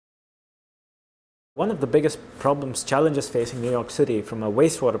One of the biggest problems, challenges facing New York City from a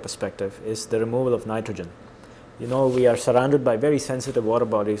wastewater perspective is the removal of nitrogen. You know, we are surrounded by very sensitive water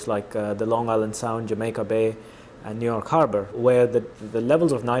bodies like the Long Island Sound, Jamaica Bay, and New York Harbor, where the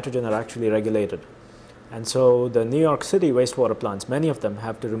levels of nitrogen are actually regulated. And so the New York City wastewater plants, many of them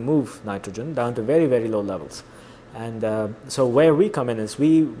have to remove nitrogen down to very, very low levels. And so where we come in is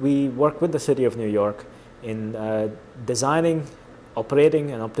we work with the City of New York in designing,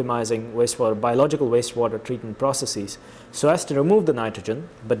 operating and optimizing biological wastewater treatment processes so as to remove the nitrogen,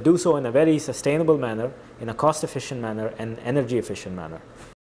 but do so in a very sustainable manner, in a cost-efficient manner and energy-efficient manner.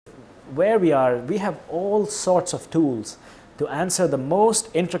 Where we are, we have all sorts of tools to answer the most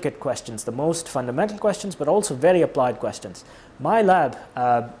intricate questions, the most fundamental questions, but also very applied questions. My lab,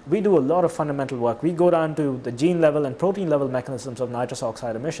 we do a lot of fundamental work. We go down to the gene level and protein level mechanisms of nitrous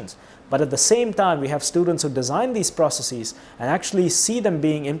oxide emissions. But at the same time, we have students who design these processes and actually see them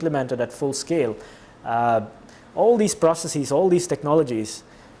being implemented at full scale. All these processes, all these technologies,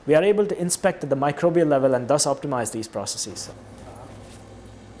 we are able to inspect at the microbial level and thus optimize these processes.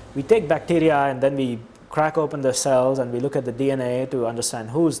 We take bacteria and then we crack open the cells and we look at the DNA to understand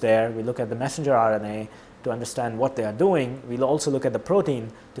who's there. We look at the messenger RNA to understand what they are doing. We'll also look at the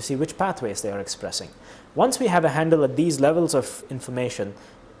protein to see which pathways they are expressing. Once we have a handle at these levels of information,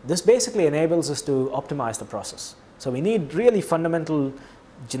 this basically enables us to optimize the process. So we need really fundamental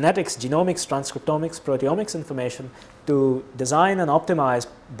genetics, genomics, transcriptomics, proteomics information to design and optimize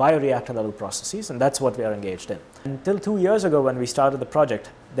bioreactor level processes, and that's what we are engaged in. Until 2 years ago when we started the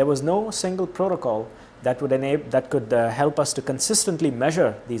project, there was no single protocol that could help us to consistently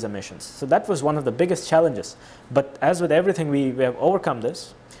measure these emissions. So that was one of the biggest challenges. But as with everything, we have overcome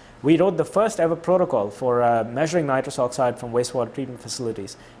this. We wrote the first ever protocol for measuring nitrous oxide from wastewater treatment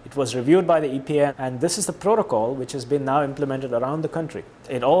facilities. It was reviewed by the EPA, and this is the protocol which has been now implemented around the country.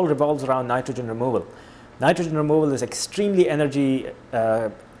 It all revolves around nitrogen removal. Nitrogen removal is extremely energy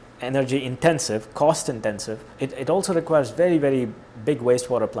intensive, cost intensive. It also requires very, very big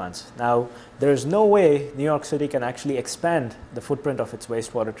wastewater plants. Now, there is no way New York City can actually expand the footprint of its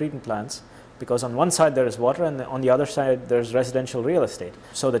wastewater treatment plants, because on one side there is water and on the other side there is residential real estate.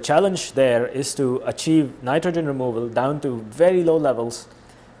 So the challenge there is to achieve nitrogen removal down to very low levels,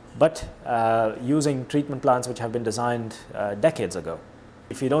 but using treatment plants which have been designed decades ago.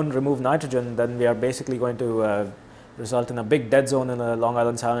 If you don't remove nitrogen, then we are basically going to result in a big dead zone in the Long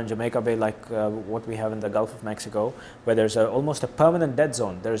Island Sound and Jamaica Bay, like what we have in the Gulf of Mexico, where there's almost a permanent dead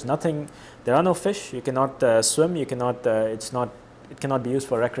zone. There's nothing, there are no fish, you cannot swim, you cannot, it cannot be used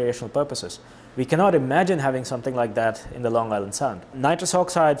for recreational purposes. We cannot imagine having something like that in the Long Island Sound. Nitrous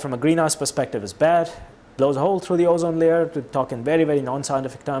oxide from a greenhouse perspective is bad, blows a hole through the ozone layer, to talk in very, very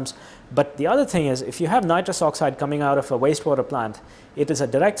non-scientific terms. But the other thing is, if you have nitrous oxide coming out of a wastewater plant, it is a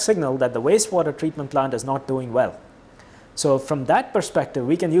direct signal that the wastewater treatment plant is not doing well. So from that perspective,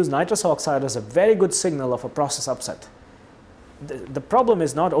 we can use nitrous oxide as a very good signal of a process upset. The problem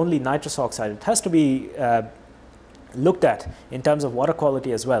is not only nitrous oxide, it has to be looked at in terms of water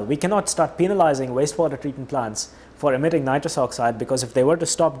quality as well. We cannot start penalizing wastewater treatment plants for emitting nitrous oxide, because if they were to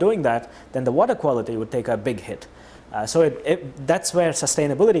stop doing that, then the water quality would take a big hit. So that's where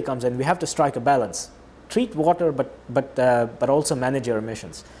sustainability comes in. We have to strike a balance. Treat water, but also manage your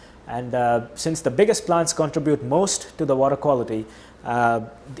emissions. And since the biggest plants contribute most to the water quality,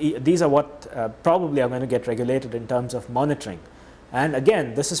 these are what probably are going to get regulated in terms of monitoring. And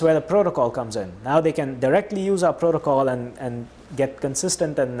again, this is where the protocol comes in. Now they can directly use our protocol and get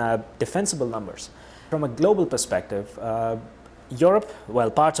consistent and defensible numbers. From a global perspective, Europe, well,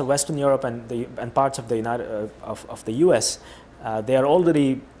 parts of Western Europe and parts of the US, they are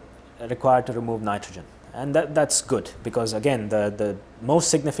already required to remove nitrogen. And that's good, because again, the most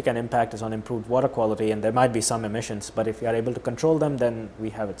significant impact is on improved water quality, and there might be some emissions, but if we are able to control them, then we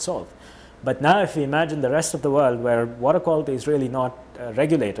have it solved. But now if we imagine the rest of the world where water quality is really not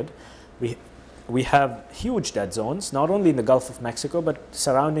regulated, we have huge dead zones, not only in the Gulf of Mexico, but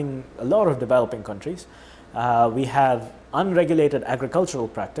surrounding a lot of developing countries. We have unregulated agricultural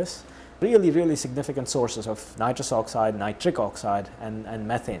practice, really, really significant sources of nitrous oxide, nitric oxide, and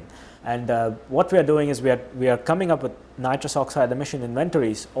methane. And what we are doing is we are coming up with nitrous oxide emission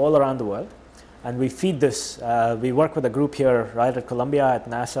inventories all around the world, and we feed this. We work with a group here right at Columbia at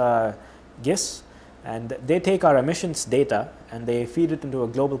NASA GIS, and they take our emissions data and they feed it into a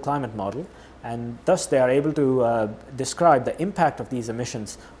global climate model, and thus they are able to describe the impact of these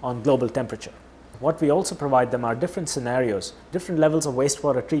emissions on global temperature. What we also provide them are different scenarios, different levels of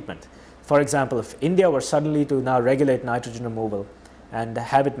wastewater treatment. For example, if India were suddenly to now regulate nitrogen removal and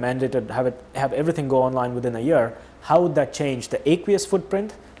have it mandated, have everything go online within a year, how would that change the aqueous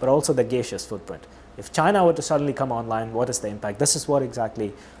footprint, but also the gaseous footprint? If China were to suddenly come online, what is the impact? This is what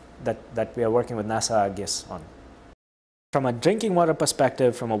exactly that we are working with NASA GIS on. From a drinking water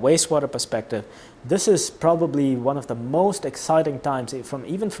perspective, from a wastewater perspective, this is probably one of the most exciting times,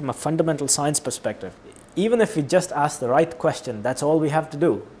 even from a fundamental science perspective. Even if we just ask the right question, that's all we have to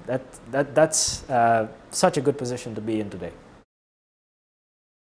do. That's such a good position to be in today.